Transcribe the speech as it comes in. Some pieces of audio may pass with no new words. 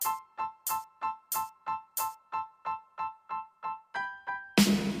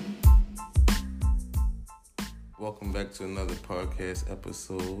Welcome back to another podcast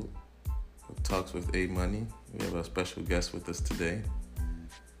episode of Talks with A Money. We have a special guest with us today,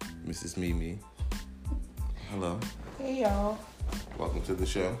 Mrs. Mimi. Hello. Hey, y'all. Welcome to the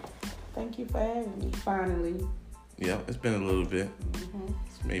show. Thank you for having me, finally. Yeah, it's been a little bit.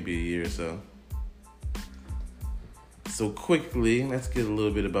 It's maybe a year or so. So quickly, let's get a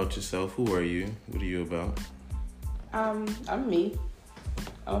little bit about yourself. Who are you? What are you about? I'm me.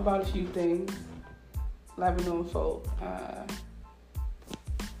 I'm about a few things. Loving on folk.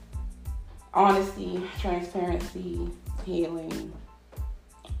 Honesty, transparency, healing,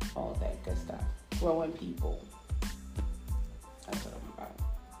 all that good stuff. Growing people. That's what I'm about.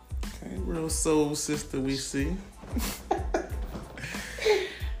 Okay, real soul sister we see.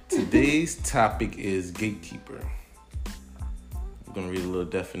 Today's topic is gatekeeper. I'm going to read a little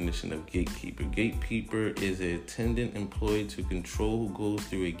definition of gatekeeper. Gatekeeper is an attendant employed to control who goes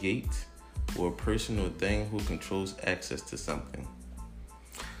through a gate, or a person or thing who controls access to something.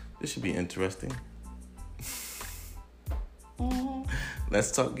 This should be interesting.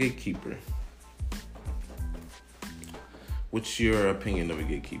 Let's talk gatekeeper. What's your opinion of a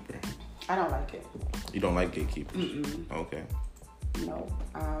gatekeeper? I don't like it. You don't like gatekeepers? Mm-mm. Okay. No.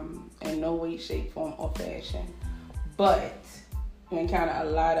 In no way, shape, form, or fashion. But you encounter a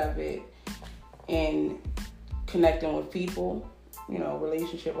lot of it in connecting with people, you know,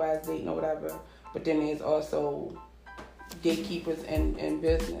 relationship-wise, dating or whatever. But then there's also gatekeepers in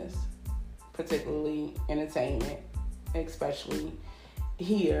business, particularly entertainment, especially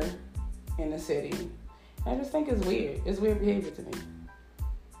here in the city. I just think it's weird. It's weird behavior to me.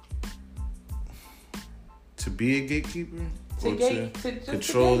 To be a gatekeeper? To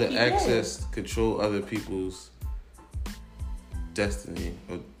control the access, control other people's destiny.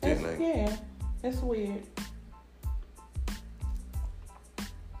 Or yeah, it's weird.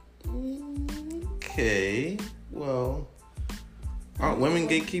 Okay, well, aren't women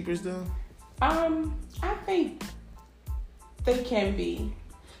gatekeepers though? I think they can be.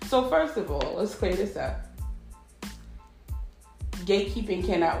 So first of all, let's clear this up. Gatekeeping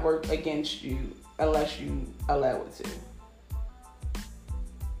cannot work against you unless you allow it to.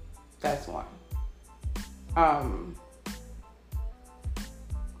 That's one.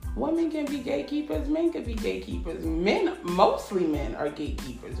 Women can be gatekeepers, men can be gatekeepers. Mostly men are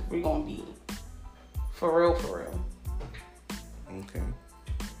gatekeepers, if we're gonna be for real. Okay.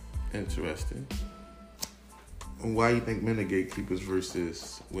 Interesting. Why do you think men are gatekeepers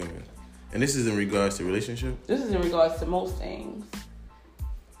versus women? And this is in regards to relationship? This is in regards to most things.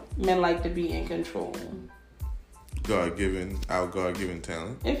 Men like to be in control. Our God-given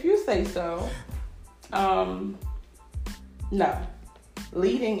talent. If you say so. No.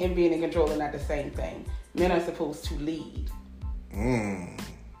 Leading and being in control are not the same thing. Men are supposed to lead. And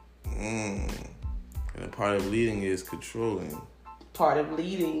a part of leading is controlling. Part of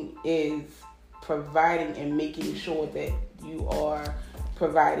leading is providing and making sure that you are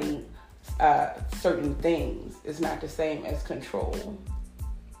providing certain things. It's not the same as control.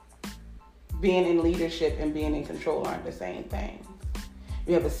 Being in leadership and being in control aren't the same thing.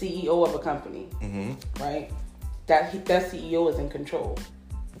 You have a CEO of a company, right? That CEO is in control.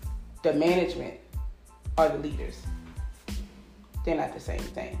 The management are the leaders. They're not the same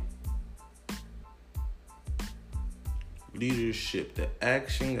thing. Leadership, the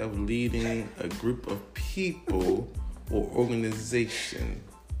action of leading a group of people or organization.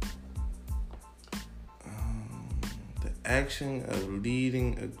 The action of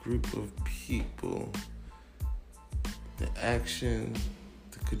leading a group of people. The action,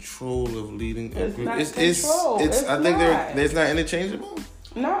 the control of leading a group. It's control. It's I think there's not interchangeable.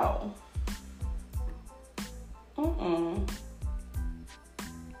 No.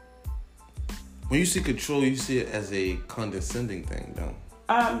 When you see control, you see it as a condescending thing, though.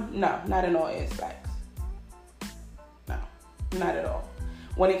 No, not in all aspects. No, not at all.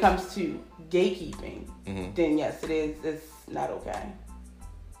 When it comes to gatekeeping, then yes, it is. It's not okay.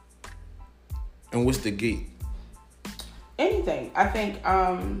 And what's the gate? Anything. I think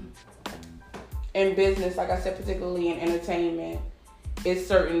in business, like I said, particularly in entertainment, it's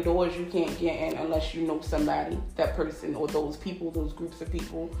certain doors you can't get in unless you know somebody, that person or those people, those groups of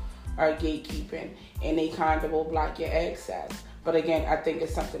people are gatekeeping, and they kind of will block your access. But again, I think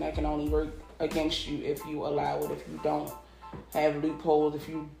it's something that can only work against you if you allow it, if you don't have loopholes, if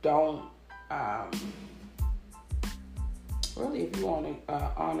you don't really, if you want to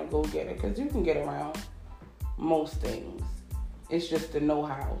on a go-getter, because you can get around most things. It's just the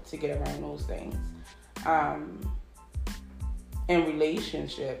know-how to get around those things. In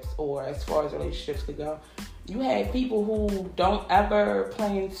relationships, or as far as relationships could go, you have people who don't ever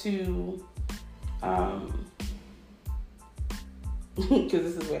plan to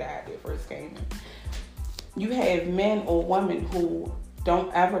because this is where the idea first came in. You have men or women who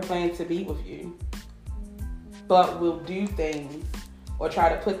don't ever plan to be with you, but will do things or try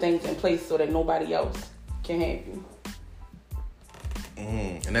to put things in place so that nobody else can have you.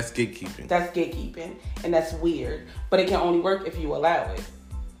 And that's gatekeeping. That's gatekeeping, and that's weird. But it can only work if you allow it.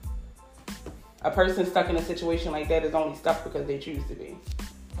 A person stuck in a situation like that is only stuck because they choose to be.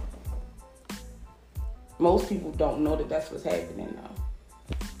 Most people don't know that that's what's happening,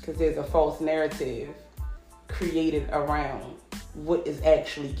 though. Because there's a false narrative created around what is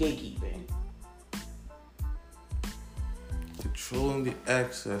actually gatekeeping. Controlling the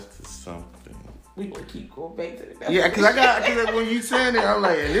access to something. We gonna keep going back to the Yeah, because when you saying it, I'm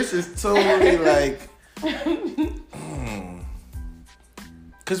like, this is totally like.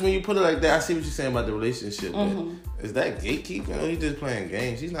 Because when you put it like that, I see what you're saying about the relationship. Mm-hmm. Is that gatekeeping or you just playing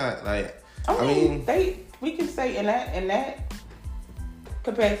games? He's not like. I mean, we can say in that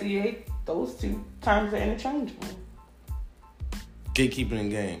capacity, those two terms are interchangeable. Gatekeeping and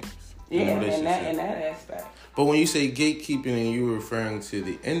games. Yeah, in that aspect. But when you say gatekeeping and you're referring to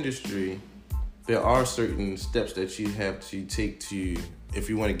the industry, there are certain steps that you have to take to, if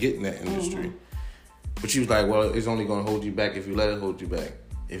you want to get in that industry. Mm-hmm. But she was like, well, it's only going to hold you back if you let it hold you back.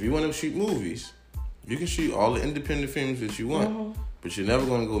 If you want to shoot movies, you can shoot all the independent films that you want. Mm-hmm. But you're never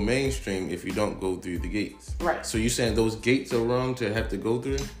going to go mainstream if you don't go through the gates. Right. So you're saying those gates are wrong to have to go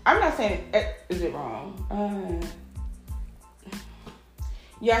through? I'm not saying, is it wrong?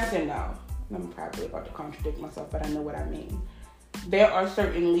 Yes and no. I'm probably about to contradict myself, but I know what I mean. There are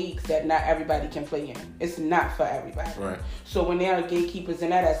certain leagues that not everybody can play in. It's not for everybody. Right. So when there are gatekeepers in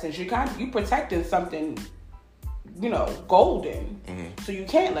that essence, you protecting something, golden. Mm-hmm. So you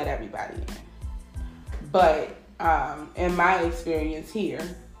can't let everybody in. But in my experience here,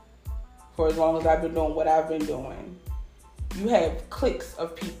 for as long as I've been doing what I've been doing, you have cliques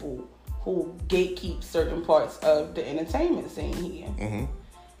of people who gatekeep certain parts of the entertainment scene here. Mm-hmm.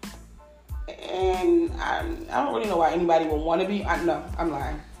 And I don't really know why anybody would want to be. No, I'm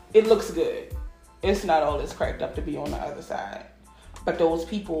lying. It looks good. It's not all this cracked up to be on the other side. But those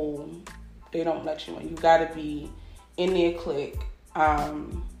people, they don't let you in. You got to be in their clique.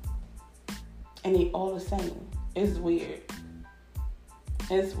 And they all the same. It's weird.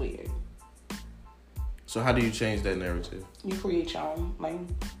 It's weird. So how do you change that narrative? You create your own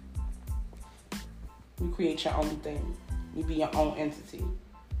lane. You create your own thing. You be your own entity.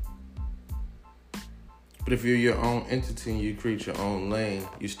 But if you're your own entity and you create your own lane,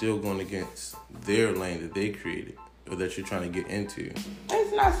 you're still going against their lane that they created or that you're trying to get into.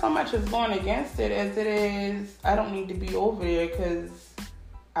 It's not so much as going against it as it is, I don't need to be over there because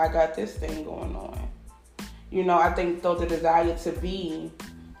I got this thing going on. I think though the desire to be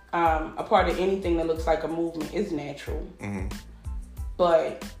a part of anything that looks like a movement is natural. Mm-hmm.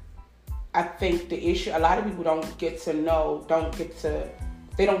 But I think the issue, a lot of people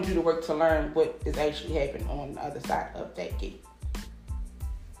they don't do the work to learn what is actually happening on the other side of that gate.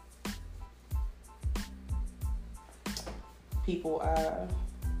 People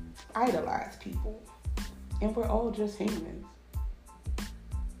idolize people, and we're all just humans.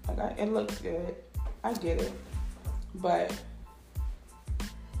 It looks good. I get it. But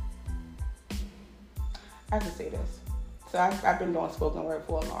I can say this. So I've been doing spoken word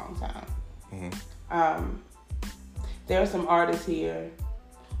for a long time. Mm-hmm. There are some artists here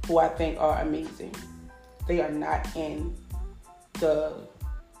who I think are amazing. They are not in the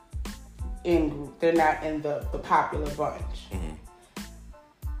in-group. They're not in the popular bunch.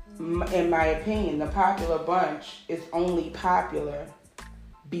 Mm-hmm. In my opinion, the popular bunch is only popular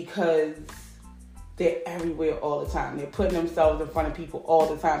because they're everywhere all the time. They're putting themselves in front of people all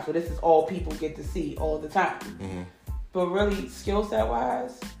the time. So this is all people get to see all the time. Mm-hmm. But really, skill set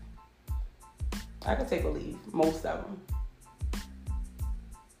wise, I could take a leave. Most of them.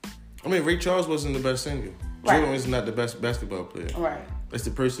 I mean, Ray Charles wasn't the best singer. Right. Jordan is not the best basketball player. Right. That's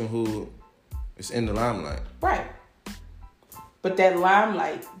the person who is in the limelight. Right. But that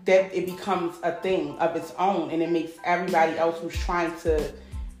limelight, that it becomes a thing of its own, and it makes everybody else who's trying to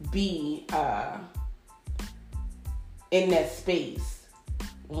be in that space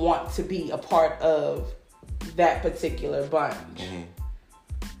want to be a part of that particular bunch. Mm-hmm.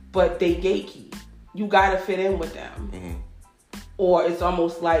 But they gatekeep. You gotta fit in with them. Mm-hmm. Or it's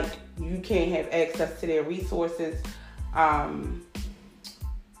almost like you can't have access to their resources.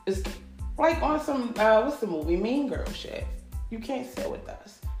 It's like on some, what's the movie? Mean Girl shit. You can't sit with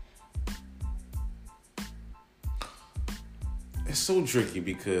us. It's so tricky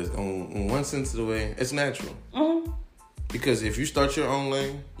because on one sense of the way, it's natural. Mm-hmm. Because if you start your own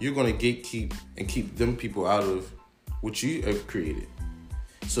lane, you're going to gatekeep and keep them people out of what you have created.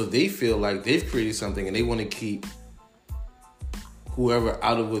 So they feel like they've created something and they want to keep whoever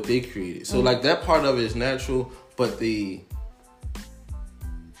out of what they created. So like that part of it is natural, but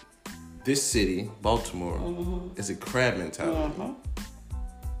this city, Baltimore, is a crab mentality.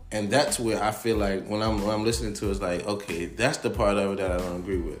 And that's where I feel like when I'm listening to it, it's like, okay, that's the part of it that I don't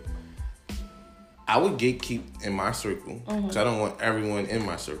agree with. I would gatekeep in my circle because I don't want everyone in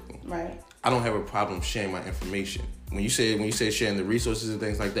my circle. Right. I don't have a problem sharing my information. When you say sharing the resources and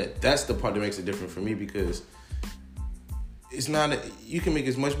things like that, that's the part that makes it different for me because it's not you can make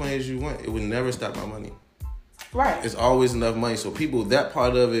as much money as you want. It would never stop my money. Right. It's always enough money. So people, that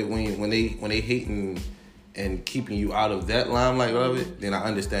part of it, when they hating and keeping you out of that limelight of it, then I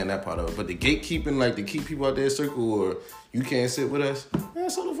understand that part of it. But the gatekeeping, like to keep people out their circle or you can't sit with us, man,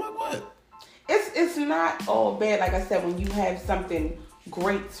 so the fuck what? It's not all bad, like I said, when you have something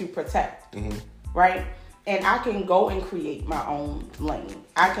great to protect, right? And I can go and create my own lane.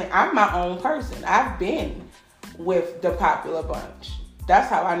 I'm my own person. I've been with the popular bunch. That's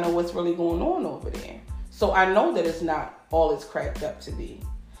how I know what's really going on over there. So I know that it's not all it's cracked up to be.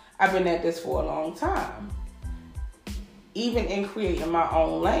 I've been at this for a long time. Even in creating my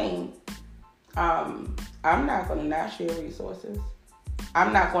own lane, I'm not going to not share resources.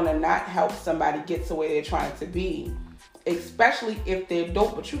 I'm not going to not help somebody get to where they're trying to be, especially if they're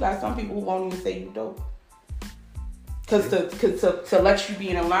dope. But you got some people who won't even say you dope. Because to let you be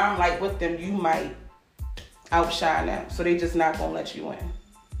in a limelight with them, you might outshine them. So they just not going to let you in.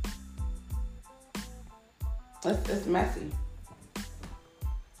 It's messy.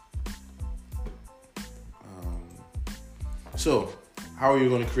 So, how are you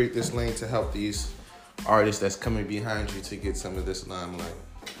going to create this lane to help these artists that's coming behind you to get some of this limelight?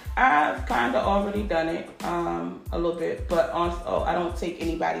 I've kind of already done it a little bit, but also I don't take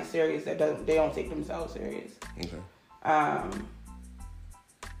anybody serious they don't take themselves serious. Okay. I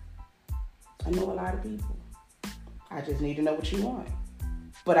know a lot of people. I just need to know what you want.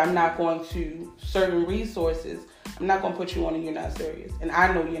 But I'm not going to, certain resources, I'm not going to put you on and you're not serious. And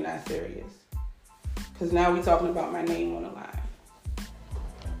I know you're not serious. Because now we're talking about my name on the line.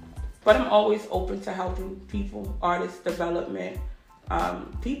 But I'm always open to helping people, artist development,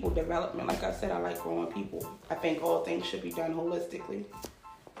 people development. Like I said, I like growing people. I think all things should be done holistically.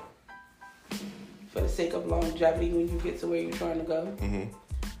 For the sake of longevity when you get to where you're trying to go.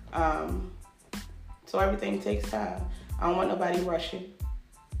 So everything takes time. I don't want nobody rushing.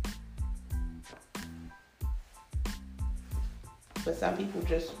 But some people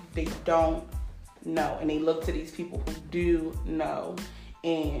they don't know. And they look to these people who do know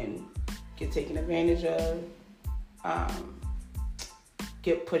and get taken advantage of,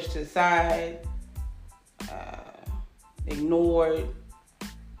 get pushed to the side, ignored.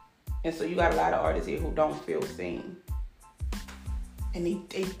 And so you got a lot of artists here who don't feel seen. And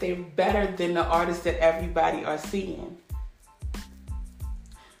they're better than the artists that everybody are seeing.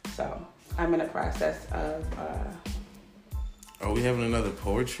 So I'm in the process of... Are we having another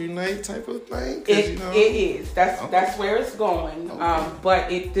poetry night type of thing? It is. That's where it's going. Okay. But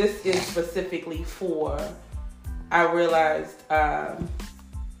this is specifically for... I realized that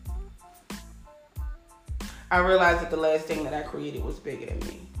the last thing that I created was bigger than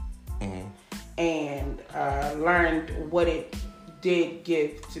me. And learned what it did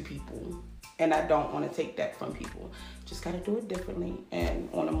give to people. And I don't want to take that from people. Just got to do it differently and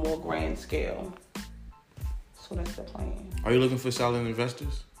on a more grand scale. So that's the plan. Are you looking for solid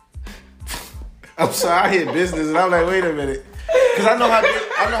investors? I'm sorry, I hit business and I'm like, wait a minute. Because I know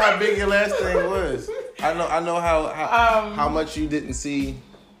how big your last thing was. I know how much you didn't see.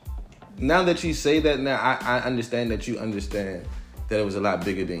 Now that you say that now, I understand that you understand that it was a lot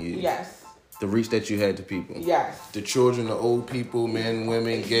bigger than you. Yes. The reach that you had to people. Yes. The children, the old people, men,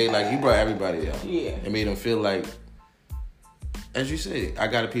 women, gay, like you brought everybody out. Yeah. And made them feel like, as you say, I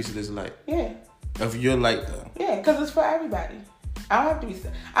got a piece of this light. Yeah. Of your light though. Yeah, because it's for everybody. I don't have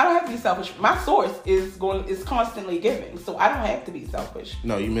to be selfish. My source is constantly giving, so I don't have to be selfish.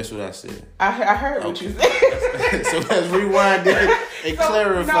 No, you missed what I said. I heard what you said. So let's rewind it and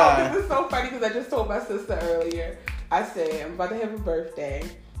clarify. No, because it's so funny because I just told my sister earlier. I said I'm about to have a birthday,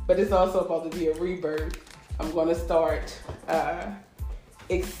 but it's also about to be a rebirth. I'm going to start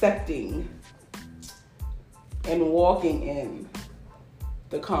accepting and walking in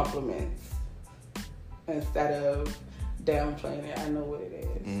the compliments instead of downplaying it. I know what it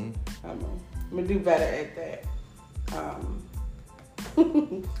is. Mm-hmm. I'm gonna do better at that.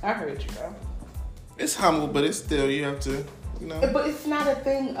 I heard you though. It's humble, but it's still, you have to, you know. But it's not a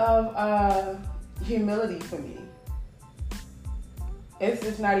thing of humility for me.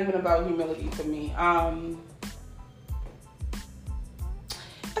 It's not even about humility for me.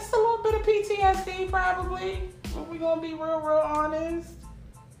 PTSD probably. If we're gonna be real honest,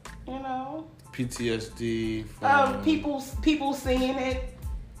 you know. PTSD from people seeing it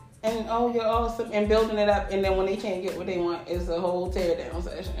and oh you're awesome and building it up, and then when they can't get what they want, it's a whole tear down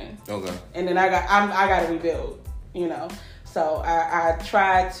session. Okay. And then I got to rebuild, you know. So I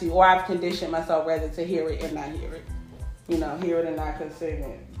try to, or I've conditioned myself rather to hear it and not hear it, you know, hear it and not consume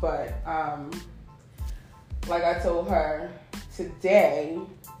it. But like I told her today,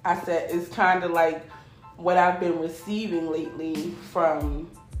 I said it's kind of like what I've been receiving lately from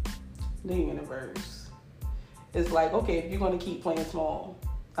the universe. It's like, okay, if you're going to keep playing small,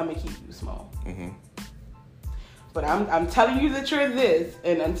 I'm going to keep you small. Mm-hmm. But I'm telling you that you're this,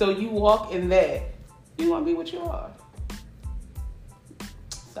 and until you walk in that, you want to be what you are.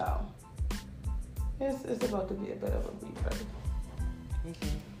 So, it's about to be a bit of a rebirth.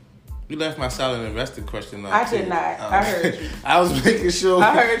 Okay. You left my silent investor question off. I did not. I heard you. I was making sure.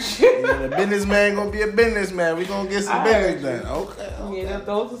 I heard you. The businessman gonna be a businessman. We gonna get some business done. Okay. Yeah,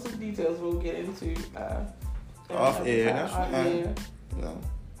 those are some details we'll get into. Off air. That's fine. You know,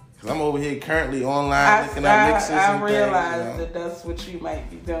 because I'm over here currently online looking at mixes and things. I realize that that's what you might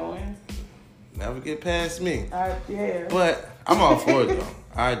be doing. Never get past me. Yeah. But I'm all for it though.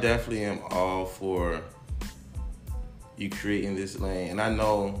 I definitely am all for you creating this lane, and I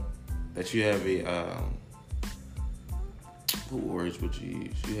know that you have a what words would you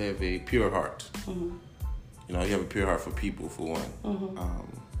use? You have a pure heart. Mm-hmm. You know, you have a pure heart for people, for one. Mm-hmm.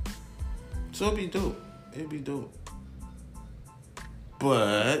 So it'd be dope.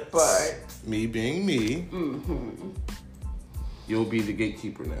 But me being me, mm-hmm. You'll be the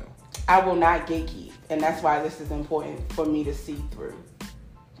gatekeeper now. I will not gatekeep, and that's why this is important for me to see through,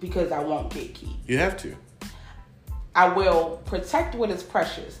 because I won't gatekeep. You have to. I will protect what is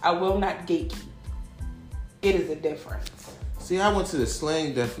precious. I will not gatekeep. It is a difference. See, I went to the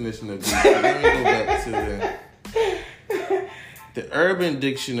slang definition of gatekeep. Let me go back to the Urban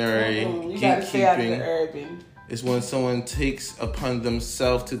Dictionary. You gotta stay out of the Urban. Is when someone takes upon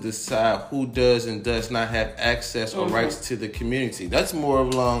themselves to decide who does and does not have access or rights to the community. That's more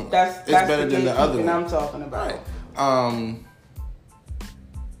along. That's better than the other one I'm talking about. Right.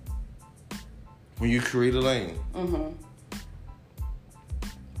 When you create a lane. Mm-hmm.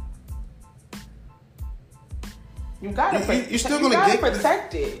 You're still gonna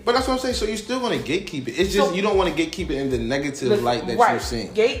protect it. But that's what I'm saying. So you're still gonna gatekeep it. It's just you don't want to gatekeep it in the negative light that you're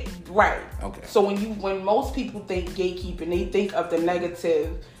seeing. Right. Okay. So when most people think gatekeeping, they think of the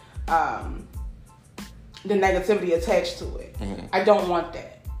negative, the negativity attached to it. Mm-hmm. I don't want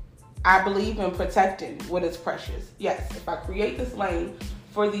that. I believe in protecting what is precious. Yes, if I create this lane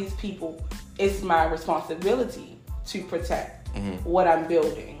for these people, it's my responsibility to protect what I'm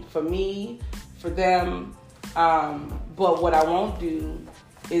building for me, for them. But what I won't do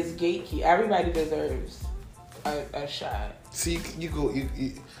is gatekeep. Everybody deserves a shot. See,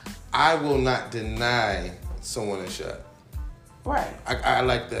 I will not deny someone a shot. Right. I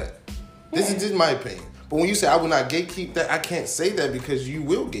like that. This is my opinion. But when you say I will not gatekeep, that I can't say that because you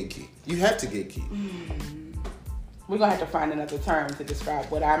will gatekeep. You have to gatekeep. We're going to have to find another term to describe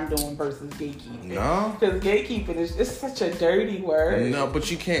what I'm doing versus gatekeeping. No. Because gatekeeping is such a dirty word. No, but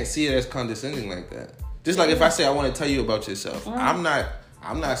you can't see it as condescending like that. Just like if I say I want to tell you about yourself, I'm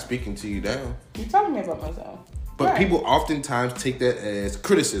not speaking to you down. You're telling me about myself. But people oftentimes take that as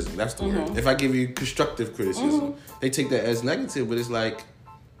criticism. That's the word. If I give you constructive criticism, they take that as negative. But it's like,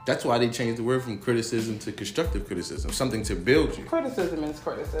 that's why they changed the word from criticism to constructive criticism. Something to build you. Criticism is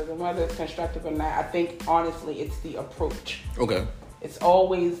criticism, whether it's constructive or not. I think, honestly, it's the approach. Okay. It's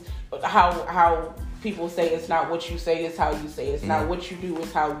always how people say it's not what you say, it's how you say it. It's not what you do,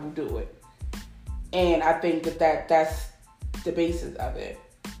 it's how you do it. And I think that's the basis of it.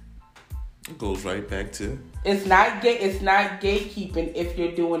 It goes right back to it's not gatekeeping if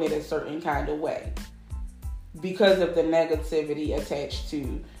you're doing it a certain kind of way, because of the negativity attached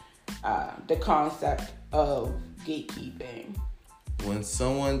to the concept of gatekeeping. When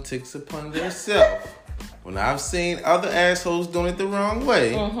someone takes upon themselves, when I've seen other assholes doing it the wrong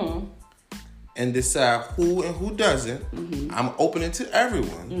way, and decide who and who doesn't, I'm open it to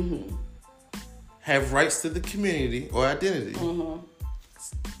everyone. Have rights to the community or identity.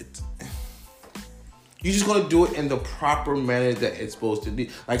 You're just gonna do it in the proper manner that it's supposed to be.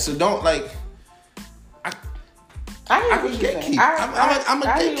 Like, so don't like. I can gatekeep. I'm a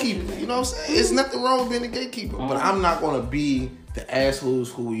gatekeeper. You know what I'm saying? It's nothing wrong with being a gatekeeper, but I'm not gonna be the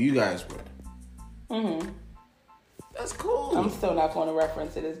assholes who you guys were. That's cool. I'm still not going to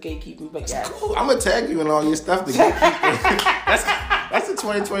reference it as gatekeeping, but yes. Cool. I'm gonna tag you in all your stuff to gatekeeper. That's a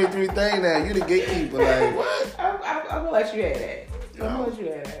 2023 thing now. You the gatekeeper. Like, what? I'm gonna let you have that. What you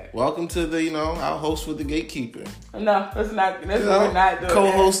at? Welcome to the, our host with the gatekeeper. No, it's not. We're not doing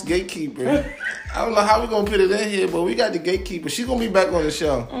co-host gatekeeper. I don't know how we're going to put it in here, but we got the gatekeeper. She's going to be back on the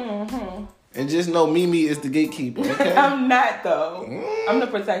show. Mm-hmm. And just know Mimi is the gatekeeper, okay? I'm not, though. I'm the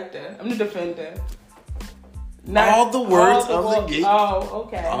protector. I'm the defender. Not all the words of the gate. Oh,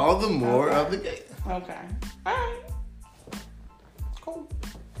 okay. All the more of the gate. Okay. All right. Cool.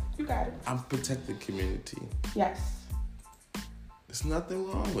 You got it. I'm protect the community. Yes. There's nothing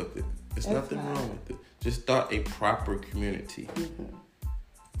wrong with it. There's nothing wrong with it. Just start a proper community.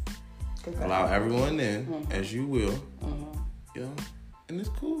 Mm-hmm. Allow everyone in as you will. Mm-hmm. And it's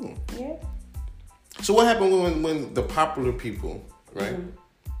cool. Yeah. So what happened when the popular people, right?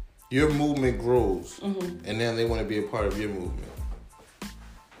 Mm-hmm. Your movement grows, and then they want to be a part of your movement.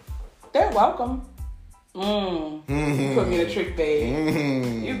 They're welcome. You put me in a trick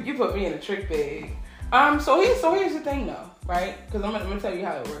bag. You put me in a trick bag. So here's the thing though, right? Because I'm gonna tell you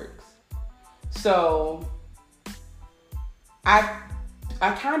how it works. So I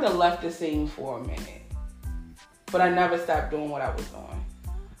kind of left the scene for a minute, but I never stopped doing what I was doing.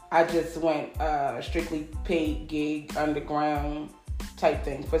 I just went strictly paid gig underground type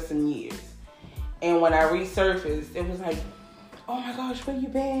thing for some years. And when I resurfaced, it was like, oh my gosh, where you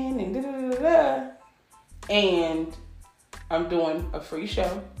been? And da-da-da-da-da. And I'm doing a free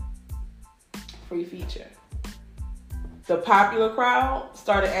show, free feature. The popular crowd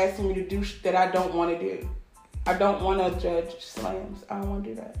started asking me to do that I don't want to do. I don't want to judge slams. I don't want to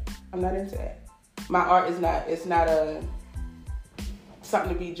do that. I'm not into that. My art is not, it's not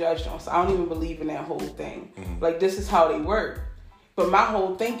something to be judged on. So I don't even believe in that whole thing. Mm-hmm. Like, this is how they work. But my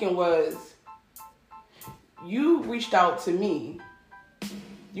whole thinking was, you reached out to me.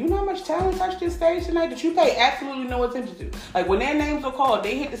 You know how much talent touched this stage tonight that you pay absolutely no attention to. Like, when their names were called,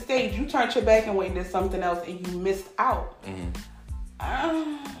 they hit the stage, you turned your back and went and did something else, and you missed out. Mm-hmm.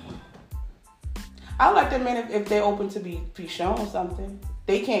 I like them men if they're open to be shown something.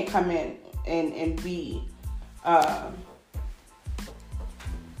 They can't come in and be a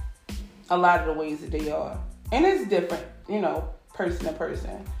lot of the ways that they are. And it's different, person to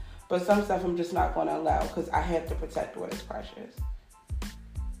person. But some stuff I'm just not going to allow because I have to protect what is precious.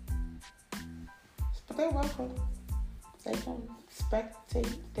 But they're welcome. They can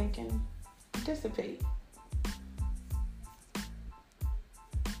spectate. They can participate.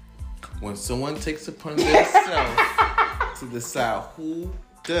 When someone takes upon themselves to decide who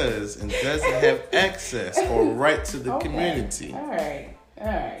does and doesn't have access or right to the community. All right.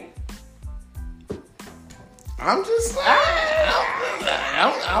 I'm just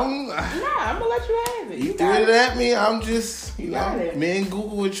I'm gonna let you have it. You threw it at me. I'm just, me and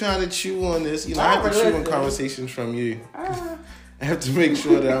Google were trying to chew on this. I have to chew on conversations from you. I have to make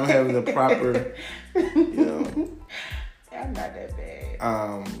sure that I'm having the proper, I'm not that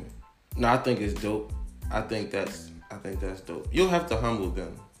bad. No, I think it's dope. I think that's dope. You'll have to humble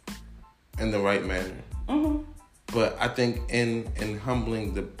them in the right manner. Mm-hmm. But I think in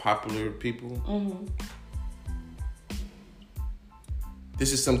humbling the popular people. Mm-hmm.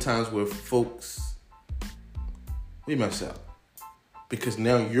 This is sometimes where folks, we mess up. Because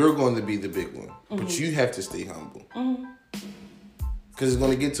now you're going to be the big one. Mm-hmm. But you have to stay humble. Because it's going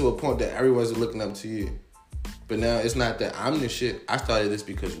to get to a point that everyone's looking up to you. But now it's not that I'm the shit. I started this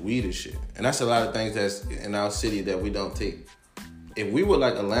because we the shit. And that's a lot of things that's in our city that we don't take. If we were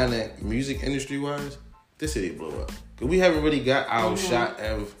like Atlanta music industry-wise, this city would blow up. Because we haven't really got our shot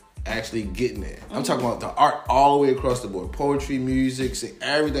of actually getting there. I'm talking about the art all the way across the board. Poetry, music, sing,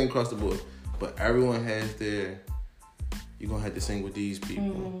 everything across the board. But everyone has their, you're going to have to sing with these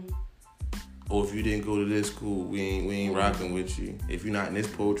people. Or if you didn't go to this school, we ain't rocking with you. If you're not in this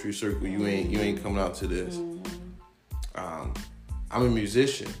poetry circle, you ain't coming out to this. I'm a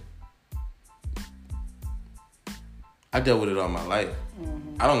musician. I dealt with it all my life.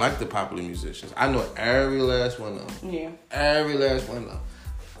 I don't like the popular musicians. I know every last one of them. Yeah. Every last one of them.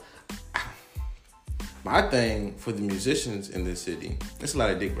 My thing for the musicians in this city, it's a lot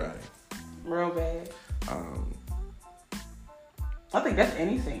of dick riding. Real bad. I think that's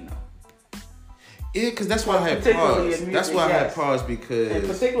anything though. Yeah, because that's why I had pause. That's why I had pause because... And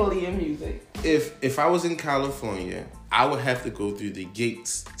particularly in music. If I was in California, I would have to go through the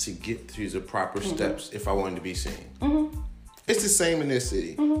gates to get through the proper steps if I wanted to be seen. It's the same in this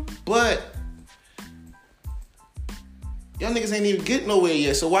city. But y'all niggas ain't even get nowhere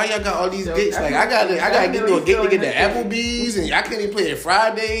yet. So why y'all got all these gates? Like, I gotta get to a gate to get the Applebee's, and y'all can't even play at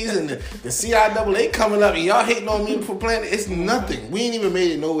Fridays, and the CIAA coming up, and y'all hating on me for playing it. It's nothing. We ain't even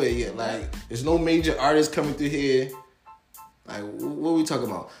made it nowhere yet. Like, there's no major artists coming through here. Like, what are we talking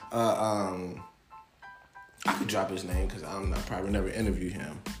about? I could drop his name because I probably never interviewed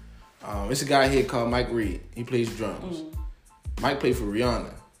him. It's a guy here called Mike Reed. He plays drums. Mike played for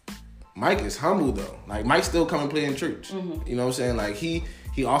Rihanna. Mike is humble though. Like Mike still come and play in church. You know what I'm saying? Like he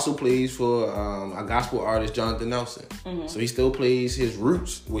also plays for a gospel artist, Jonathan Nelson. So he still plays his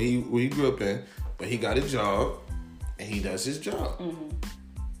roots where he grew up in, but he got a job and he does his job.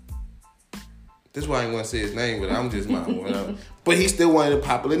 That's why I ain't want to say his name, but I'm just mine. But he's still one of the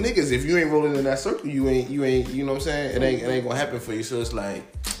popular niggas. If you ain't rolling in that circle, you ain't. You know what I'm saying? It ain't gonna happen for you. So it's like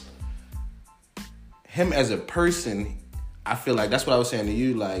him as a person. I feel like that's what I was saying to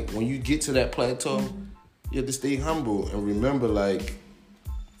you. Like when you get to that plateau, you have to stay humble and remember, like,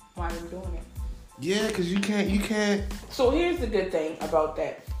 why are you doing it? Yeah, because you can't. So here's the good thing about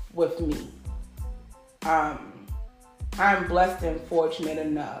that with me. I'm blessed and fortunate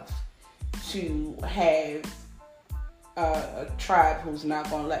enough to have a tribe who's not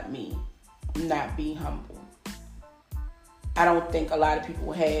going to let me not be humble. I don't think a lot of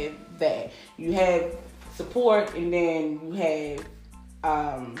people have that. You have support and then you have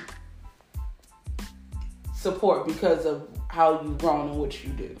support because of how you've grown and what you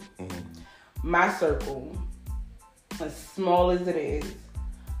do. My circle, as small as it is,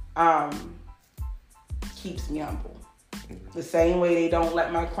 keeps me humble. The same way they don't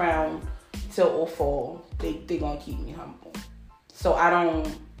let my crown tilt or fall, they gonna keep me humble. So I don't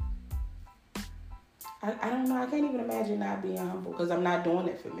know. I can't even imagine not being humble because I'm not doing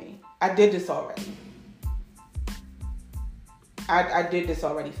it for me. I did this already. I did this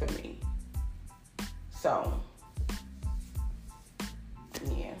already for me. So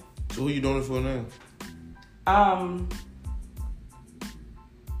yeah. So who you doing it for now?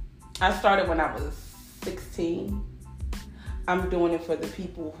 I started when I was 16. I'm doing it for the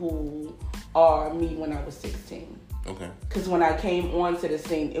people who are me when I was 16. Okay. Because when I came onto the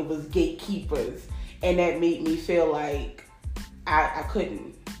scene, it was gatekeepers, and that made me feel like I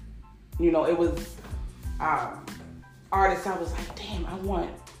couldn't. You know, it was artists. I was like, damn, I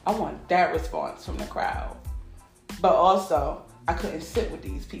want that response from the crowd, but also I couldn't sit with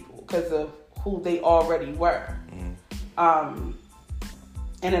these people because of who they already were. And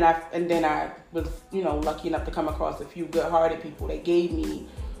then I was, you know, lucky enough to come across a few good-hearted people that gave me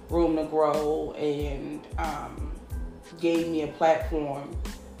room to grow and gave me a platform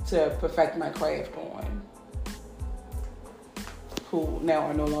to perfect my craft on, who now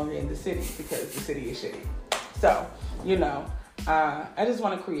are no longer in the city because the city is shitty. So, you know, I just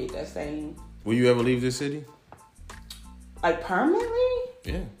want to create that same... Will you ever leave this city? Like, permanently?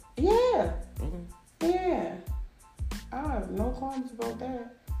 Yeah. Yeah. Okay. Yeah. I have no qualms about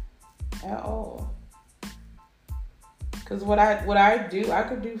that at all. Because what I do, I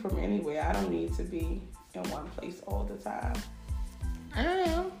could do from anywhere. I don't need to be in one place all the time. I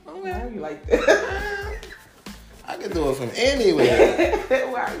am. Okay. Why are you like this? I can do it from anywhere.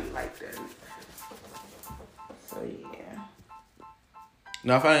 Why are you like this? So, yeah.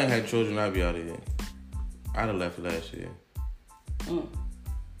 Now, if I didn't have children, I'd be out of here. I'd have left last year.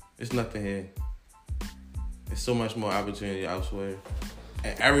 It's nothing here. There's so much more opportunity elsewhere.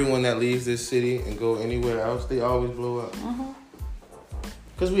 And everyone that leaves this city and go anywhere else, they always blow up.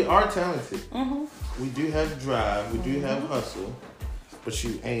 Because we are talented. We do have drive. We do have hustle. But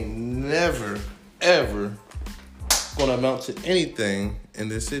you ain't never, ever gonna amount to anything in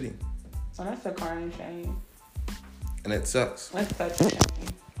this city. Oh, that's a crying shame. And it sucks. That's such a shame.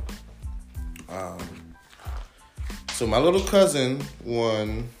 So my little cousin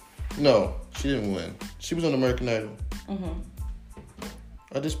won. No, she didn't win. She was on American Idol.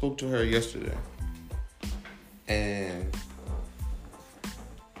 I just spoke to her yesterday. And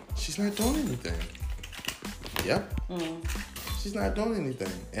she's not doing anything. Yep. She's not doing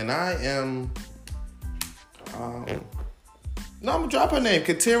anything. And I am... no, I'm going to drop her name.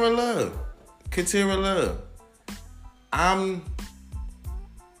 Katira Love. Katira Love.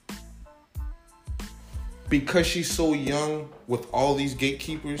 Because she's so young with all these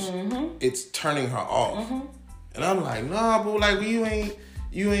gatekeepers, it's turning her off. And I'm like, nah, bro, like, you ain't,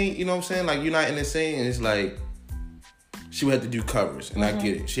 you know what I'm saying? Like, you're not in the scene. And it's like, she would have to do covers. And I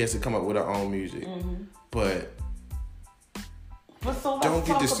get it. She has to come up with her own music. But so let's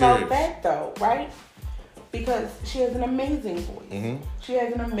talk about that, though, right? Because she has an amazing voice. She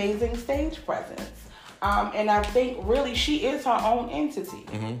has an amazing stage presence. And I think, really, she is her own entity.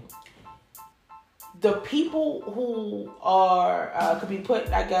 The people who are could be put,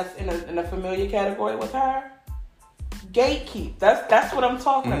 I guess, in a familiar category with her, gatekeep. That's what I'm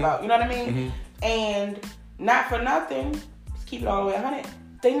talking about. You know what I mean? And not for nothing, let's keep it all the way 100.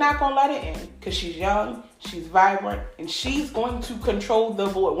 They're not gonna let it in because she's young, she's vibrant, and she's going to control the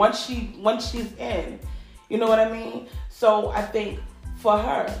board. Once she's in, You know what I mean? So I think for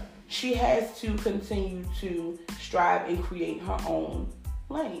her, she has to continue to strive and create her own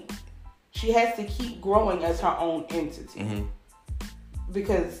lane. She has to keep growing as her own entity. Mm-hmm.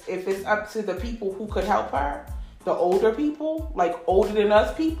 Because if it's up to the people who could help her, the older people, like older than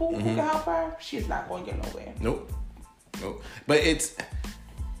us people who can help her, she's not going to get nowhere. Nope. But it's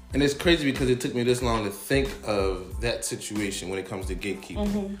crazy because it took me this long to think of that situation when it comes to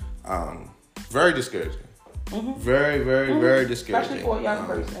gatekeeping. Very discouraging. Very, very, very discouraging. Especially for a young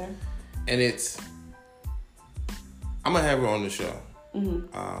person. And I'm going to have her on the show.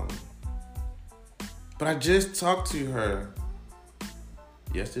 But I just talked to her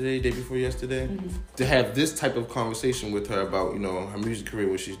yesterday, day before yesterday, to have this type of conversation with her about, her music career,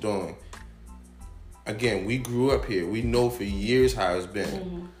 what she's doing. Again, we grew up here. We know for years how it's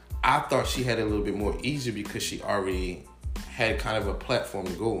been. I thought she had it a little bit more easier because she already had kind of a platform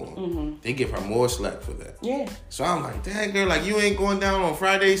to go on. They give her more slack for that. Yeah. So I'm like, dang, girl, like, you ain't going down on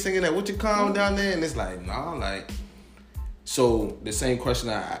Friday singing that What You Call down there? And it's like, nah, like... So the same question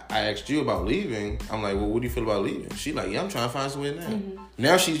I asked you about leaving, I'm like, well, what do you feel about leaving? She like, yeah, I'm trying to find somewhere now.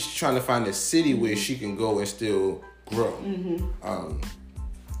 Now she's trying to find a city where she can go and still grow.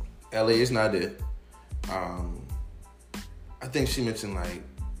 LA is not it. I think she mentioned like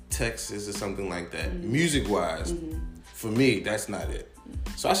Texas or something like that. Music wise, for me, that's not it.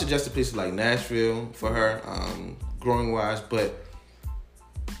 So I suggested places like Nashville for her, growing wise, but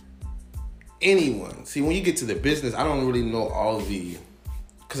anyone. See, when you get to the business, I don't really know all the...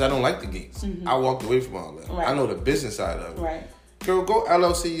 Because I don't like the gates. I walked away from all that. Right. I know the business side of it. Right. Girl, go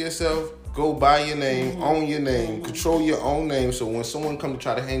LLC yourself. Go buy your name. Own your name. Control your own name. So when someone comes to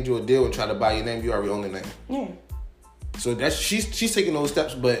try to hand you a deal and try to buy your name, you already own the name. Yeah. So that's she's taking those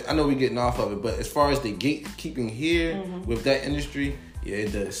steps, but I know we're getting off of it. But as far as the gatekeeping here with that industry, yeah,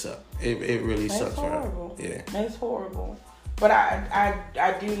 it does suck. It really sucks horrible. for her. Yeah. That's horrible. But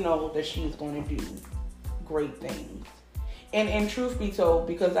I do know that she's going to do great things. And truth be told,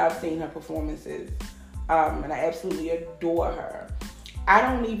 because I've seen her performances, and I absolutely adore her, I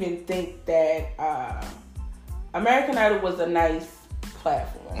don't even think that American Idol was a nice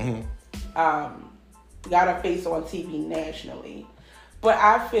platform. Got her face on TV nationally. But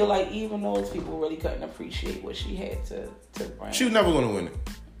I feel like even those people really couldn't appreciate what she had to bring. She was never going to win it.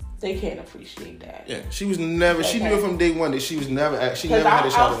 They can't appreciate that. Yeah, she was never. She knew it from day one that she was never. She never had a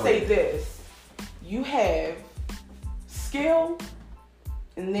shot. I'll say this: you have skill,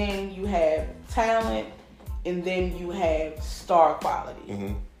 and then you have talent, and then you have star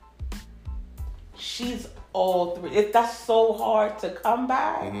quality. She's all three. That's so hard to come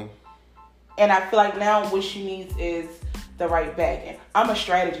by. And I feel like now what she needs is the right backing. I'm a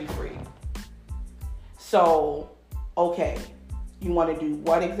strategy freak, so okay. You want to do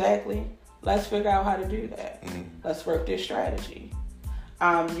what exactly? Let's figure out how to do that. Let's work this strategy.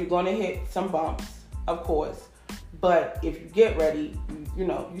 You're going to hit some bumps, of course. But if you get ready,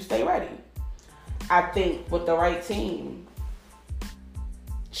 you stay ready. I think with the right team,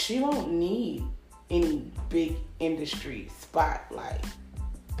 she don't need any big industry spotlight.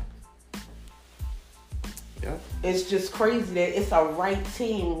 Yeah. It's just crazy that it's a right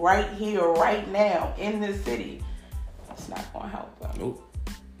team right here, right now, in this city. It's not gonna help her. Nope.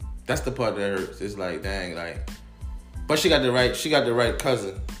 That's the part that hurts. It's like, dang, like, but she got the right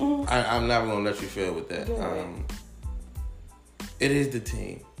cousin. I'm never gonna let you fail with that. It is the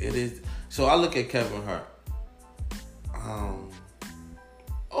team. It is. So I look at Kevin Hart.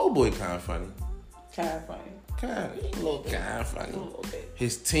 Old boy, kind of funny. Kind of funny. Kind of funny. A little bit.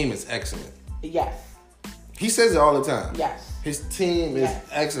 His team is excellent. Yes. He says it all the time. Yes. His team is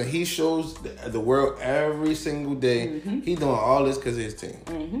excellent. He shows the world every single day. He doing all this because of his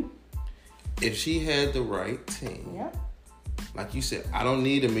team. If she had the right team, like you said, I don't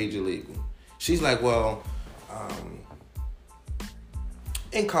need a major label. She's like, well,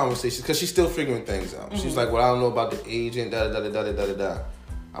 in conversations, because she's still figuring things out. She's like, well, I don't know about the agent, da da da da da da da.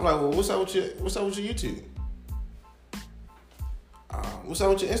 I'm like, well, what's up with your YouTube? What's up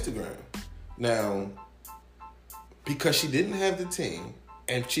with your Instagram? Now, because she didn't have the team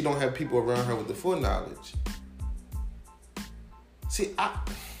and she don't have people around her with the full knowledge. See,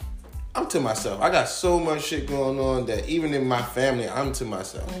 I'm to myself. I got so much shit going on that even in my family, I'm to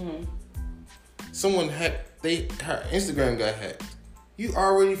myself. Someone hacked, her Instagram got hacked. You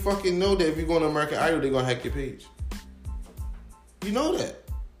already fucking know that if you go on American Idol, they're gonna hack your page. You know that.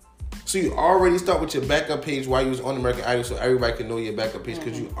 So you already start with your backup page while you was on American Idol so everybody can know your backup page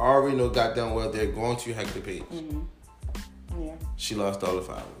because you already know goddamn well they're going to hack the page. Yeah. She lost all the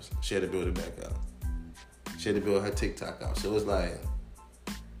followers. She had to build it back out. She had to build her TikTok out. So it was like,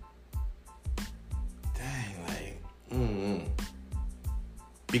 dang.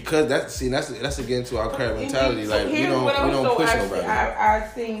 Because that's again to our crab mentality. Like we don't push nobody.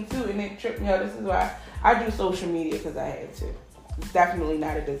 I've seen too, and it tripped me out. This is why I do social media, because I had to. It's definitely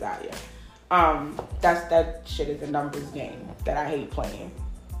not a desire. That shit is a numbers game that I hate playing.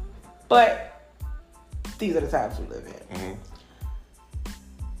 But these are the times we live in. Mm-hmm.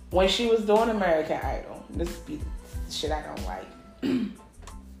 When she was doing American Idol, this be the shit I don't like.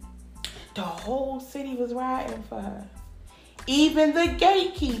 The whole city was riding for her. Even the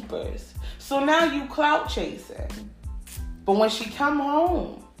gatekeepers. So now you clout chasing. But when she come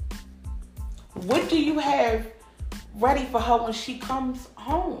home, what do you have ready for her when she comes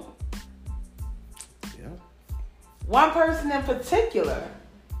home? Yeah. One person in particular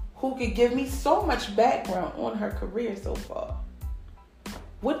who could give me so much background on her career so far.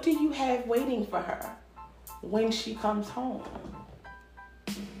 What do you have waiting for her when she comes home?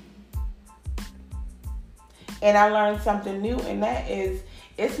 And I learned something new, and that is,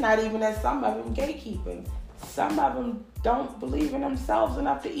 it's not even that some of them gatekeeping. Some of them don't believe in themselves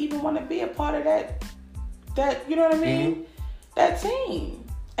enough to even want to be a part of that you know what I mean? Mm-hmm. That team.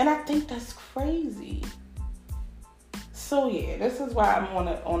 And I think that's crazy. So yeah, this is why I'm on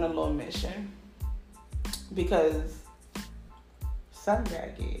a little mission. Because something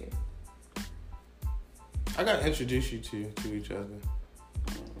got to give. I gotta introduce you to each other.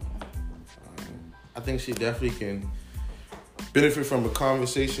 I think she definitely can benefit from a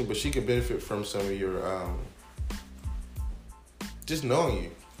conversation, but she can benefit from some of your just knowing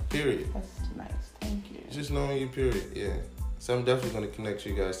you, period. That's nice, thank you. Just knowing you, period, yeah. So I'm definitely gonna connect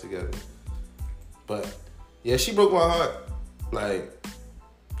you guys together. But yeah, she broke my heart. Like,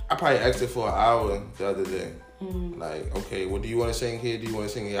 I probably asked her for an hour the other day. Mm-hmm. Like, okay, what do you want to sing here? Do you want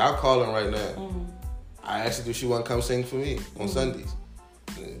to sing here? I'll call her right now. Mm-hmm. I asked her, do she want to come sing for me on Sundays?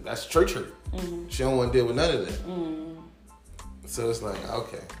 That's church hurt. Mm-hmm. She don't want to deal with none of that. Mm-hmm. So it's like,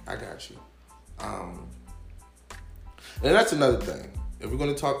 okay, I got you. And that's another thing. If we're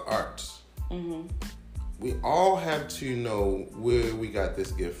going to talk arts, we all have to know where we got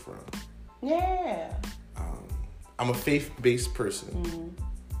this gift from. Yeah. I'm a faith-based person. Mm-hmm.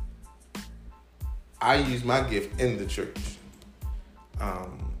 I use my gift in the church.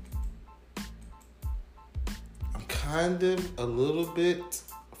 I'm kind of a little bit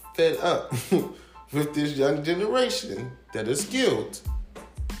fed up with this young generation that is skilled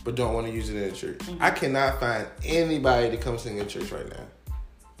but don't want to use it in the church. Mm-hmm. I cannot find anybody to come sing in church right now.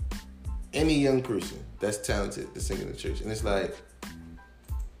 Any young person that's talented to sing in the church. And it's like,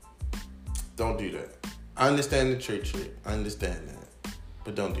 don't do that. I understand the church rate. I understand that.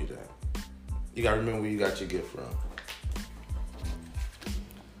 But don't do that. You got to remember where you got your gift from.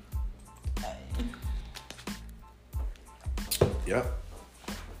 Yep.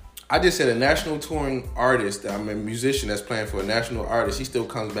 I just said a national touring artist, I'm a musician that's playing for a national artist, he still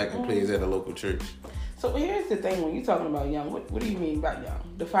comes back and plays at a local church. So here's the thing, when you're talking about young, what do you mean by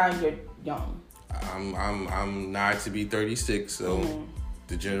young? Define your young. I'm nigh to be 36, so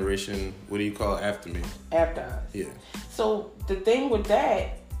the generation, what do you call it, after me? After us. Yeah. So the thing with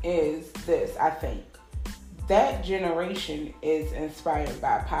that is this, I think. That generation is inspired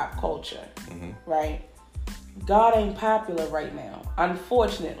by pop culture, right? God ain't popular right now.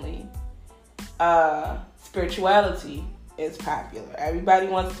 Unfortunately, spirituality is popular. Everybody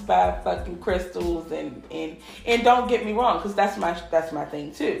wants to buy fucking crystals and don't get me wrong, because that's my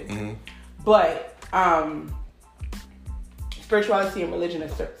thing too. Mm-hmm. But spirituality and religion are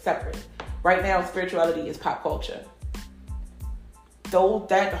separate. Right now, spirituality is pop culture. Though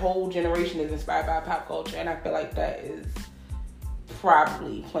that whole generation is inspired by pop culture, and I feel like that is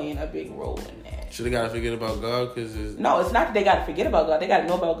probably playing a big role in that. So they gotta forget about God because no, it's not that they gotta forget about God. They gotta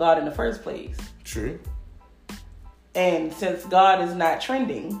know about God in the first place. True. And since God is not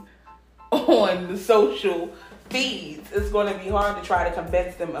trending on the social feeds, it's going to be hard to try to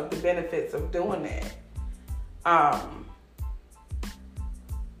convince them of the benefits of doing that.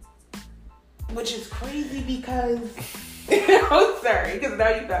 Which is crazy because I'm sorry, because now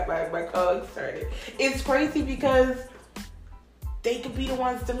you got my cog started. It's crazy because they could be the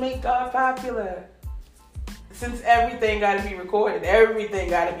ones to make God popular. Since everything got to be recorded, everything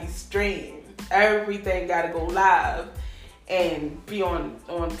got to be streamed, everything got to go live and be on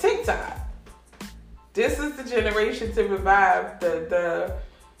TikTok. This is the generation to revive the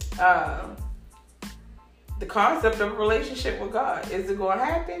concept of a relationship with God. Is it going to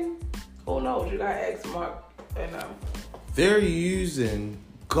happen? Who knows? You got to ask Mark. They're using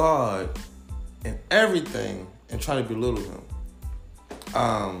God and everything and trying to belittle him.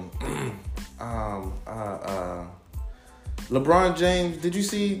 LeBron James, did you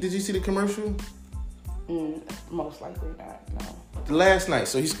see the commercial? Most likely not, no. last night.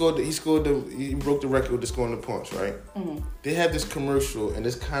 So he broke the record with the scoring the points, right? Mm-hmm. They have this commercial, and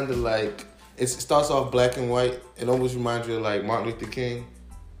it's kind of like it starts off black and white. It almost reminds you of like Martin Luther King,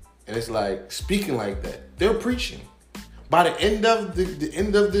 and it's like speaking like that. They're preaching. By the end of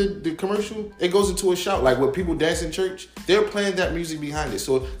the commercial, it goes into a shout. Like when people dance in church, they're playing that music behind it.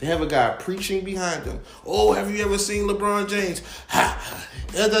 So they have a guy preaching behind them. Oh, have you ever seen LeBron James? Ha,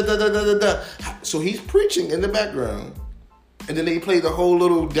 da, da, da, da, da, da. So he's preaching in the background. And then they play the whole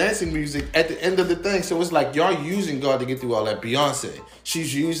little dancing music at the end of the thing. So it's like y'all using God to get through all that. Beyonce,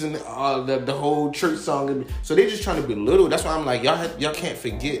 she's using the whole church song. So they're just trying to belittle. That's why I'm like, y'all can't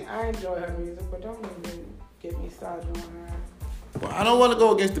forget. I enjoy her music, but don't even get me started on her. Well, I don't want to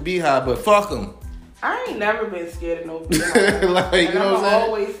go against the Beehive, but fuck them. I ain't never been scared of no Beehive. Like, and I'm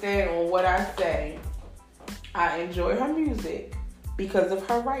always stand on what I say. I enjoy her music because of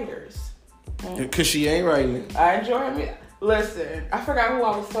her writers. Because she ain't writing it. I enjoy her music. Listen, I forgot who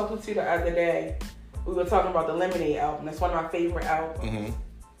I was talking to the other day. We were talking about the Lemonade album. That's one of my favorite albums. Mm-hmm.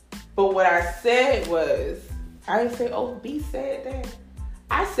 But what I said was, I didn't say, oh, B said that.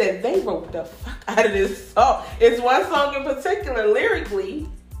 I said they wrote the fuck out of this song. It's one song in particular, lyrically,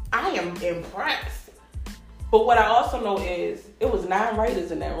 I am impressed. But what I also know is it was 9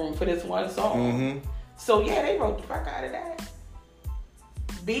 writers in that room for this one song. Mm-hmm. So yeah, they wrote the fuck out of that.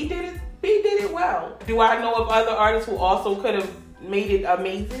 B did it well. Do I know of other artists who also could have made it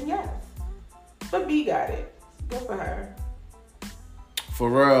amazing? Yes. But B got it. Good for her.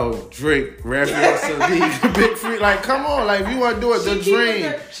 Pharrell, Drake, Raphael Sadiq, Big Free, like come on, like if you want to do it, The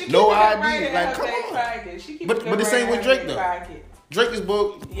Dream, No ID, like come on. But the same with Drake though. Drake is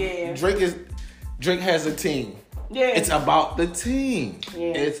both. Yeah. Drake has a team. Yeah. It's about the team. Yeah.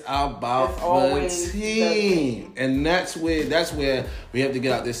 It's about the team, and that's where we have to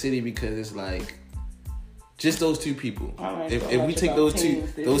get out this city because it's like just those two people. If we take those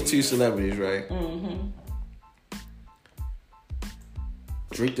two celebrities, right? Mm-hmm.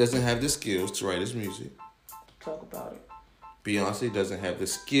 Drake doesn't have the skills to write his music. Talk about it. Beyonce doesn't have the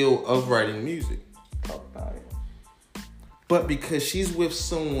skill of writing music. Talk about it. But because she's with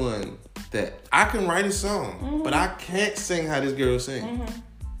someone that I can write a song, mm-hmm. but I can't sing how this girl sings. Mm-hmm.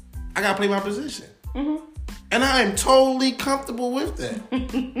 I gotta play my position. Mm-hmm. And I am totally comfortable with that.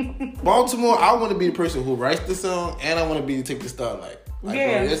 Baltimore, I want to be the person who writes the song and I want to be to take the spotlight. Like,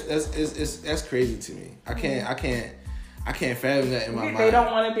 yeah. Bro, that's crazy to me. I can't fathom that in my mind. They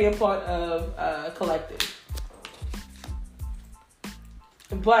don't want to be a part of a collective.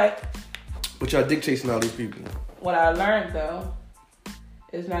 But y'all dick chasing all these people. What I learned though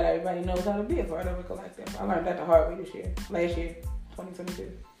is not everybody knows how to be a part of a collective. I learned that the hard way last year, 2022.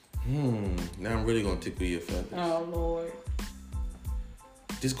 Now I'm really gonna tickle your feathers. Oh Lord.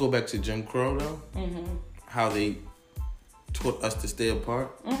 Just go back to Jim Crow though. Mm-hmm. How they taught us to stay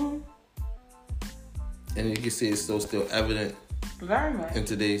apart. Mm-hmm. And you can see it's still evident very much in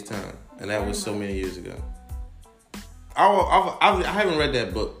today's time. And that was so many years ago. I haven't read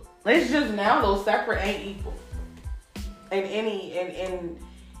that book. It's just now those separate ain't equal. In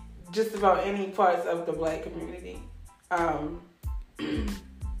just about any parts of the black community.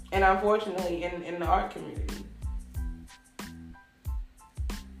 And unfortunately in the art community.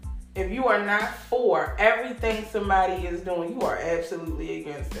 If you are not for everything somebody is doing, you are absolutely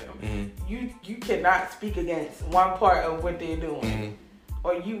against them. Mm-hmm. You cannot speak against one part of what they're doing. Mm-hmm.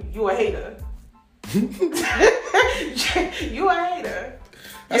 Or you a hater. You a hater.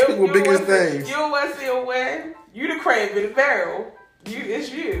 That's people's biggest things. You want to see a win? You the crab in the barrel. It's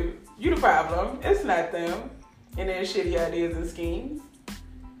you. You the problem. It's not them. And their shitty ideas and schemes.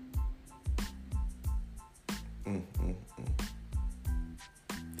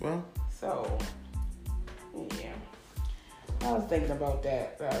 Well. So, yeah. I was thinking about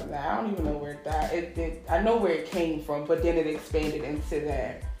that. I don't even know where I know where it came from, but then it expanded into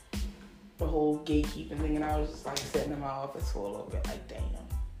that. The whole gatekeeping thing, and I was just like sitting in my office for a little bit like, damn.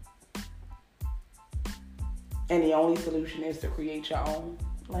 And the only solution is to create your own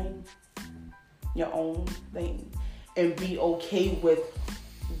lane. Your own thing. And be okay with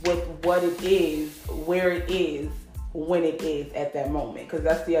what it is, where it is, when it is at that moment. Because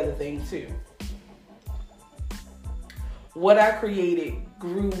that's the other thing too. What I created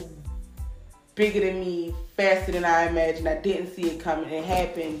grew bigger than me, faster than I imagined. I didn't see it coming. It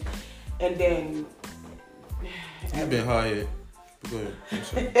happened. And then... You've been hard-headed. Go ahead.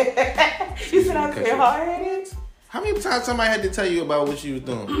 You said I've been hard-headed? How many times somebody had to tell you about what you was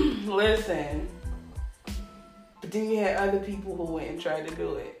doing? Listen. But then you had other people who went and tried to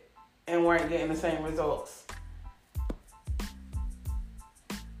do it and weren't getting the same results.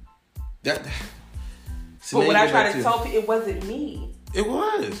 So but when I try to tell people, it wasn't me. It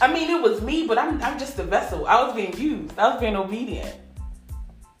was. I mean, it was me, but I'm just a vessel. I was being used. I was being obedient.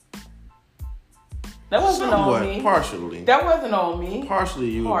 That wasn't on me. Partially. That wasn't on me.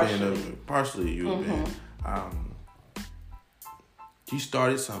 Partially you were being. You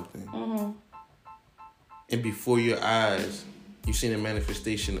started something, and before your eyes, you seen a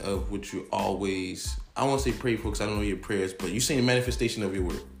manifestation of what you always. I won't say pray for because I don't know your prayers, but you seen a manifestation of your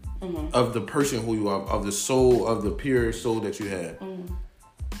work, of the person who you are, of the soul, of the pure soul that you have.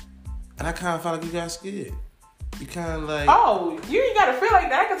 And I kind of felt like you got scared. You kind of like... Oh, you ain't got to feel like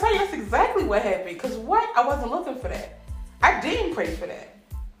that. I can tell you that's exactly what happened. Because what? I wasn't looking for that. I didn't pray for that.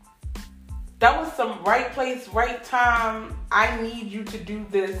 That was some right place, right time. I need you to do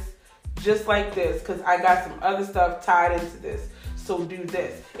this just like this. Because I got some other stuff tied into this. So do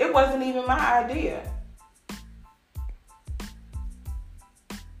this. It wasn't even my idea.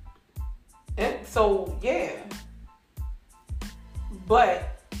 So, yeah.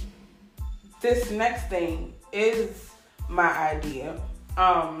 But this next thing is my idea.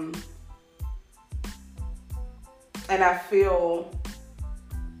 And I feel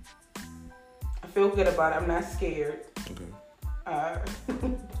good about it. I'm not scared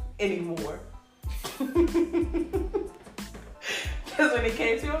anymore. Because when it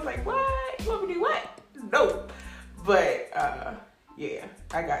came to it, I was like, what? You want me to do what? No. But yeah,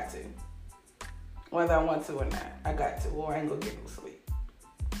 I got to. Whether I want to or not, I got to, or I ain't gonna get no sleep.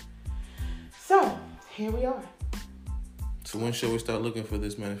 So, here we are. So when shall we start looking for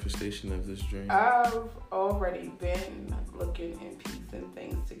this manifestation of this dream? I've already been looking and piecing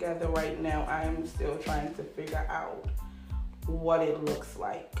things together. Right now, I am still trying to figure out what it looks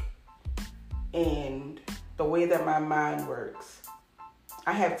like. And the way that my mind works,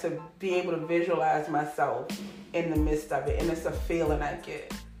 I have to be able to visualize myself in the midst of it. And it's a feeling I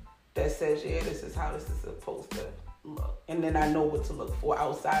get that says, yeah, this is how this is supposed to look. And then I know what to look for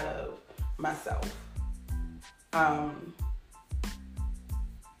outside of myself. I'm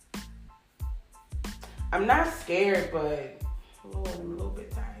not scared, but Lord, I'm a little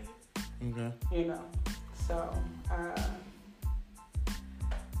bit tired. Okay. You know, so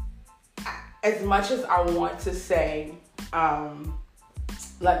as much as I want to say,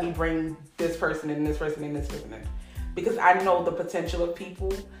 let me bring this person and this person and this person in, because I know the potential of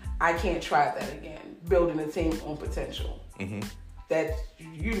people, I can't try that again. Building a team on potential. That,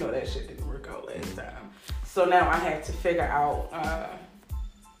 you know, that shit didn't work out last time. So now I have to figure out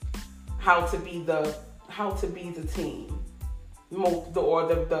how to be the team, the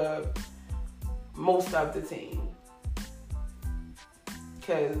most of the team.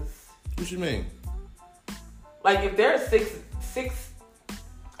 Cause what you mean? Like if there are six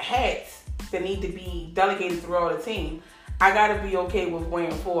hats that need to be delegated throughout the team, I gotta be okay with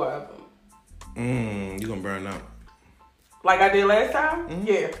wearing 4 of them. You gonna burn out. Like I did last time?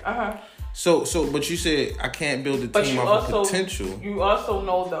 Yeah. So, but you said I can't build a team off of potential. You also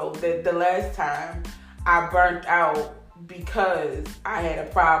know though that the last time I burnt out because I had a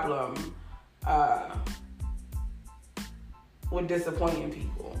problem with disappointing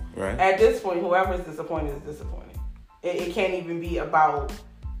people. Right. At this point, whoever is disappointed is disappointed. It can't even be about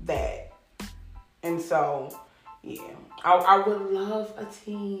that. And so, yeah, I would love a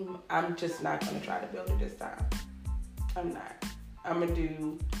team. I'm just not going to try to build it this time. I'm not. I'm going to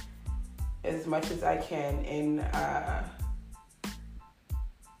do as much as I can. And,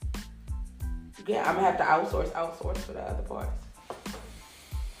 yeah, I'm going to have to outsource for the other parts.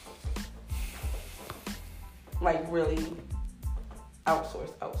 Like, really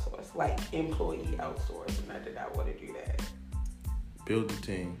outsource. Like, employee outsource. And I did not want to do that. Build a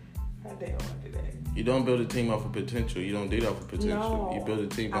team. I didn't want to do that. You don't build a team off of potential. You don't date off of potential. No, you build a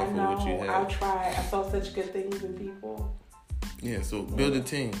team off of what you have. I tried. I saw such good things in people. Yeah, so build a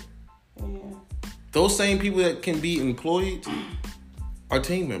team. Yeah. Those same people that can be employed are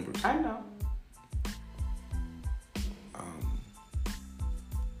team members. I know.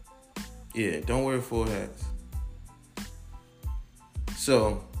 Yeah, don't wear 4 hats.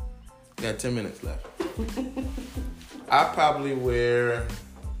 So, got 10 minutes left. I probably wear...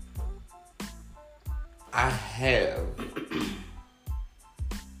 I have...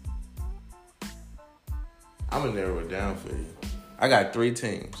 I'm gonna narrow it down for you. I got 3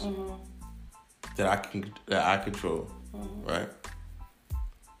 teams that I control, right?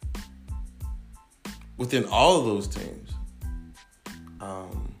 Within all of those teams,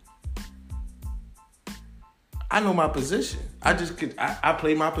 I know my position. I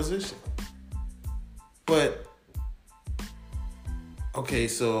play my position. But okay,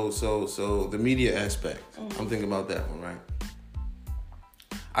 so the media aspect. I'm thinking about that one, right?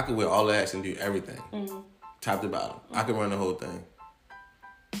 I could wear all the hats and do everything. top to bottom. I can run the whole thing.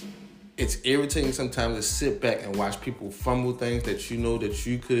 It's irritating sometimes to sit back and watch people fumble things that you know that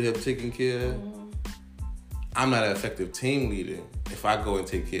you could have taken care of. I'm not an effective team leader if I go and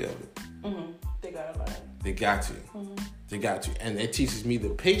take care of it. They gotta learn. They got to. They got to. And it teaches me the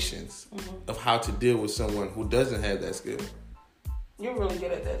patience of how to deal with someone who doesn't have that skill. You're really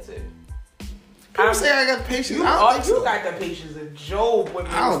good at that too. People say I got patience. You got the patience of Job with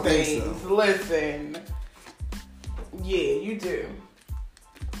these I don't things. think so. Listen. Yeah, you do.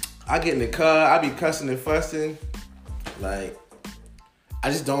 I get in the car, I be cussing and fussing. Like, I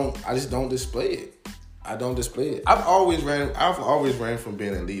just don't display it. I don't display it. I've always ran from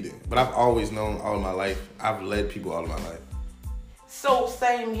being a leader. But I've always known all of my life. I've led people all of my life. So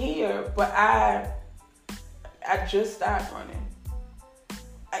same here, but I just started running.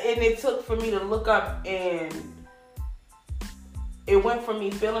 And it took for me to look up, and it went from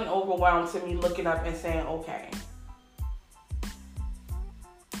me feeling overwhelmed to me looking up and saying, okay,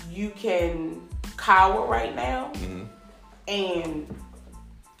 you can cower right now and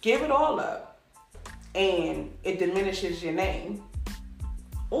give it all up, and it diminishes your name.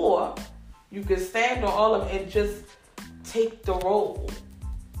 Or you can stand on all of it and just take the role.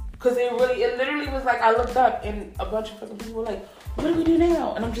 Because it literally was like, I looked up and a bunch of fucking people were like, what do we do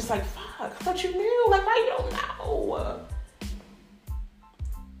now? And I'm just like, fuck, I thought you knew. Like, why you don't know?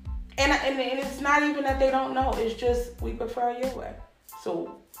 And it's not even that they don't know. It's just we prefer your way.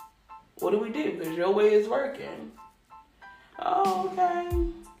 So what do we do? Because your way is working. Oh, okay.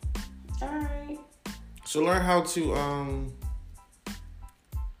 All right. So learn how to,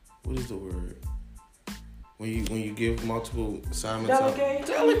 what is the word? When you give multiple assignments.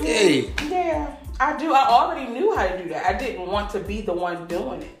 Delegate. Yeah, I do. I already knew how to do that. I didn't want to be the one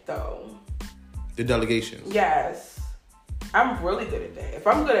doing it, though. The delegations. Yes. I'm really good at that. If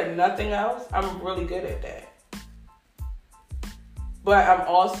I'm good at nothing else, I'm really good at that. But I'm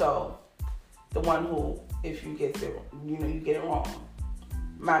also the one who, if you get it, you get it wrong,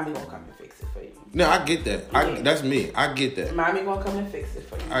 mommy gonna come and fix it for you. No, I get that. That's me. I get that. Mommy gonna come and fix it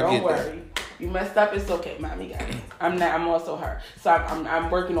for you. Don't worry. You messed up, it's okay. Mommy got it. I'm also her. So I'm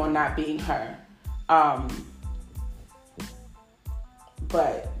working on not being her. But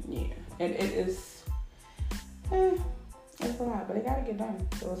yeah, it is. It's a lot, but it gotta get done.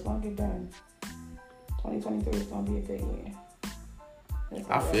 So it's gonna get done. 2023 is gonna be a good year.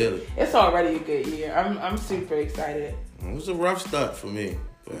 I feel it. It's already a good year. I'm super excited. It was a rough start for me.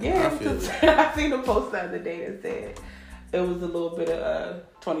 Yeah, I feel it. I seen a post the other day that said it was a little bit of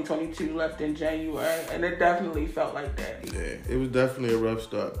 2022 left in January, and it definitely felt like that. Yeah, it was definitely a rough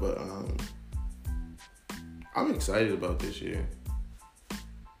start, but I'm excited about this year.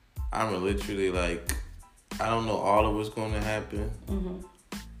 I'm literally like, I don't know all of what's going to happen,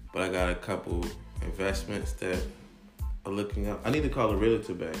 but I got a couple investments that are looking up. I need to call a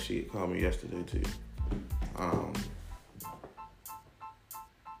realtor back. She called me yesterday too.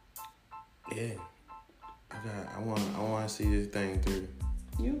 Yeah. I want to see this thing through.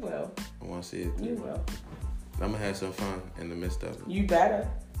 You will. I want to see it through. You will. I'm going to have some fun in the midst of it. You better.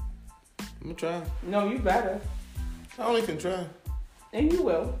 I'm going to try. No, you better. I only can try. And you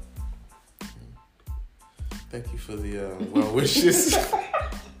will. Thank you for the well wishes.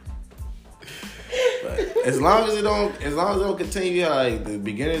 But as long as it don't continue like the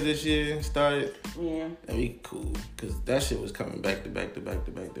beginning of this year started, yeah, that'd be cool. Cause that shit was coming back to back.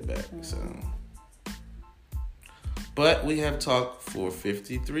 So, but we have talked for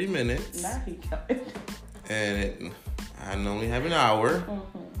 53 minutes. Now he coming. And I normally have an hour.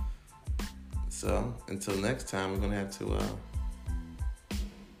 So until next time, we're gonna have to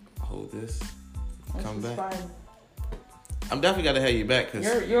hold this. Come back. Fine. I'm definitely got to have you back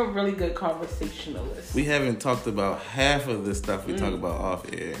because you're a really good conversationalist. We haven't talked about half of the stuff we talk about off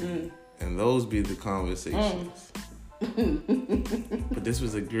air, and those be the conversations. But this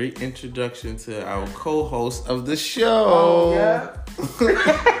was a great introduction to our co-host of the show. Oh, yeah.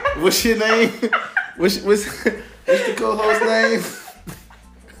 What's your name? What's the co-host name?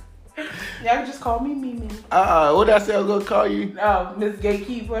 Y'all just call me Mimi. What did I say I was gonna call you? Oh, Miss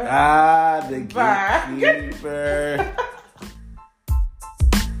Gatekeeper. The Gatekeeper.